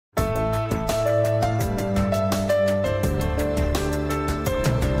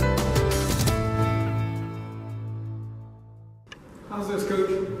this, coach?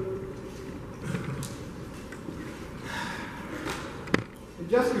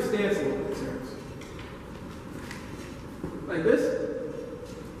 Adjust your stance a little bit, Terrence. Like this?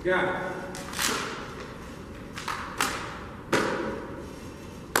 Got it.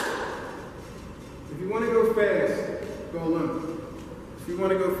 If you want to go fast, go alone. If you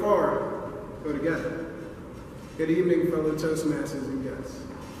want to go far, go together. Good evening, fellow Toastmasters and guests.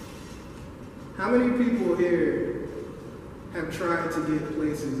 How many people here have tried to get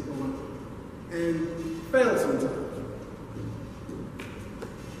places alone and failed sometimes?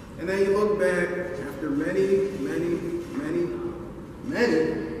 And then you look back after many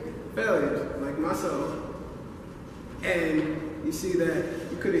failures, like myself, and you see that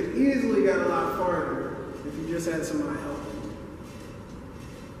you could have easily got a lot farther if you just had somebody help you.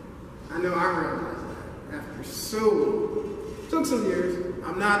 I know I realized that after so long. It took some years.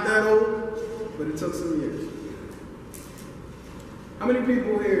 I'm not that old, but it took some years. How many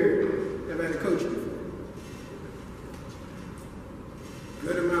people here have had a coach before?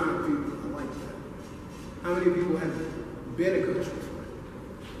 Good amount of people. I like that. How many people have been a coach before?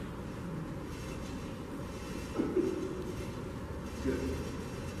 Good.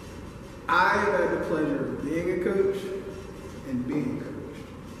 I have had the pleasure of being a coach and being coached.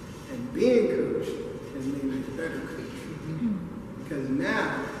 And being coached has made me a better coach. Because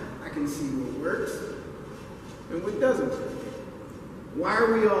now I can see what works and what doesn't work. Why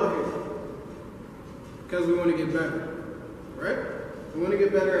are we all here? Because we want to get better, right? We want to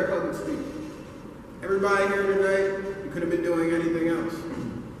get better at public speaking. Everybody here tonight, you could have been doing anything else.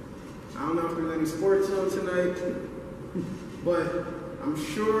 I don't know if there's any sports on tonight, but I'm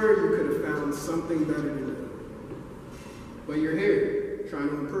sure you could have found something better to do. But you're here, trying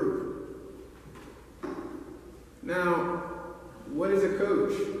to improve. Now, what is a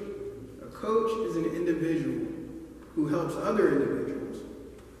coach? A coach is an individual who helps other individuals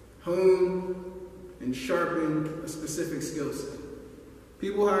hone and sharpen a specific skill set.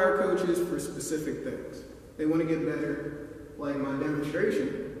 People hire coaches for specific things. They want to get better, like my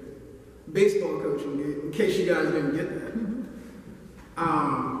demonstration. Baseball coaching, in case you guys didn't get that.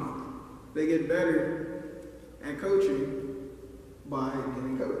 They get better at coaching by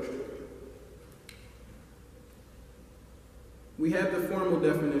getting coached. We have the formal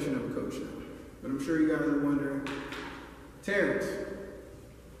definition of a coach now, but I'm sure you guys are wondering, Terrence,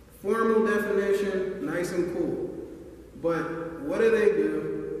 formal definition, nice and cool, but what do they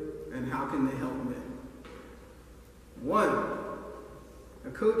do and how can they help men? One,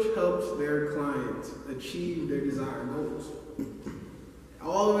 a coach helps their clients achieve their desired goals.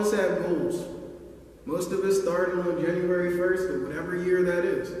 All of us have goals. Most of us start on January 1st of whatever year that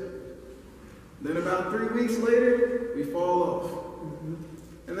is. Then about 3 weeks later, we fall off.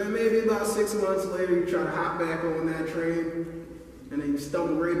 And then maybe about 6 months later, you try to hop back on that train, and then you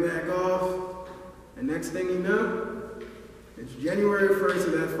stumble right back off. And next thing you know, it's January 1st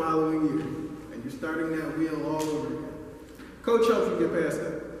of that following year, and you're starting that wheel all over again. Coach helps you get past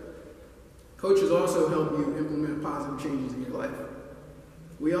that. Coaches also help you implement positive changes in your life.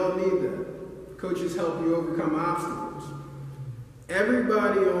 We all need that. Coaches help you overcome obstacles.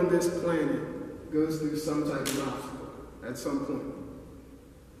 Everybody on this planet goes through some type of obstacle at some point.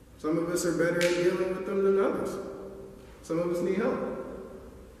 Some of us are better at dealing with them than others. Some of us need help.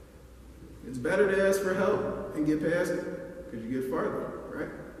 It's better to ask for help and get past it because you get farther,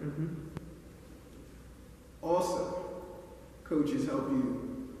 right? Mm-hmm. Also, coaches help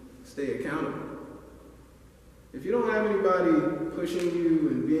you stay accountable. If you don't have anybody pushing you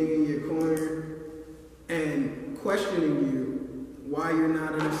and being in your corner and questioning you why you're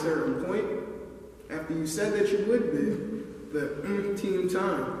not at a certain point, after you said that you would be, the team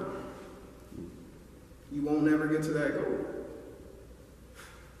time, you won't ever get to that goal.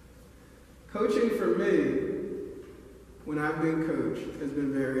 Coaching for me, when I've been coached, has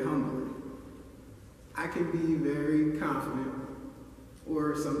been very humbling. I can be very confident,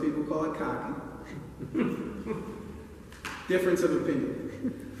 or some people call it cocky. Difference of opinion.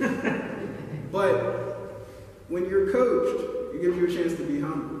 But when you're coached, it gives you a chance to be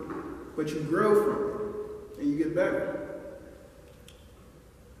humble. But you grow from it, and you get better.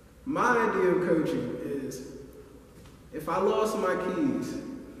 My idea of coaching is, if I lost my keys,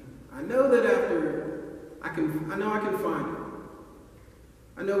 I know that I know I can find it.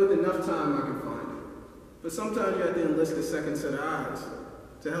 I know with enough time I can find it. But sometimes you have to enlist a second set of eyes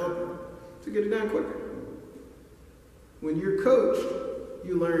to help you, to get it done quicker. When you're coached,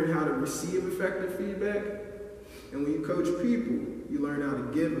 you learn how to receive effective feedback. And when you coach people, you learn how to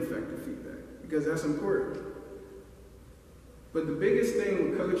give effective feedback, because that's important. But the biggest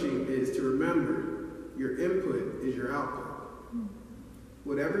thing with coaching is to remember your input is your output.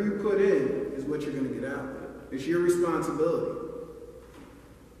 Whatever you put in is what you're going to get out. It's your responsibility.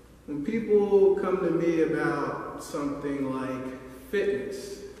 When people come to me about something like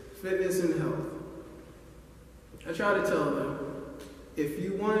fitness and health, I try to tell them, if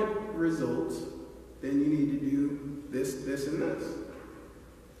you want results, then you need to do this, this, and this.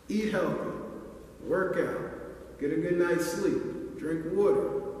 Eat healthy, work out, get a good night's sleep, drink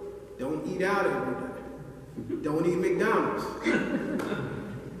water, don't eat out every day, don't eat McDonald's.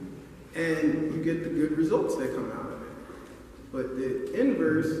 And you get the good results that come out of it. But the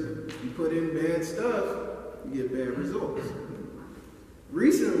inverse, you put in bad stuff, you get bad results.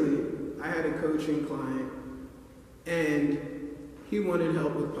 Recently, I had a coaching client, and he wanted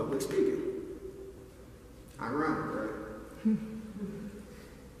help with public speaking. Ironic, right?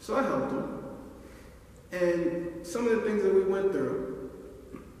 So I helped him. And some of the things that we went through,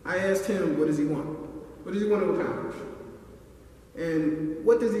 I asked him, what does he want? What does he want to accomplish? And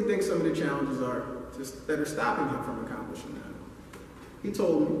what does he think some of the challenges are that are stopping him from accomplishing that? He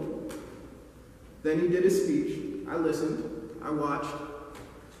told me. Then he did his speech. I listened. I watched.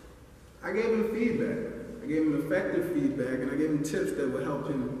 I gave him feedback. I gave him effective feedback, and I gave him tips that would help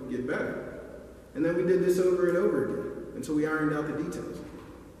him get better. And then we did this over and over again until we ironed out the details.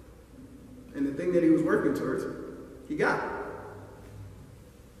 And the thing that he was working towards, he got.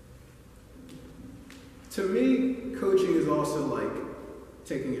 To me, coaching is also like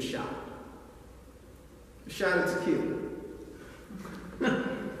taking a shot. A shot of tequila.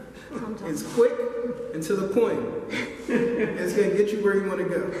 It's quick and to the point. And it's going to get you where you want to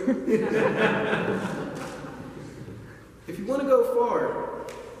go. If you want to go far,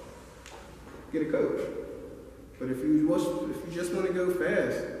 get a coach. But if you just want to go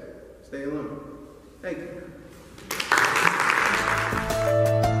fast, stay alone. Thank you.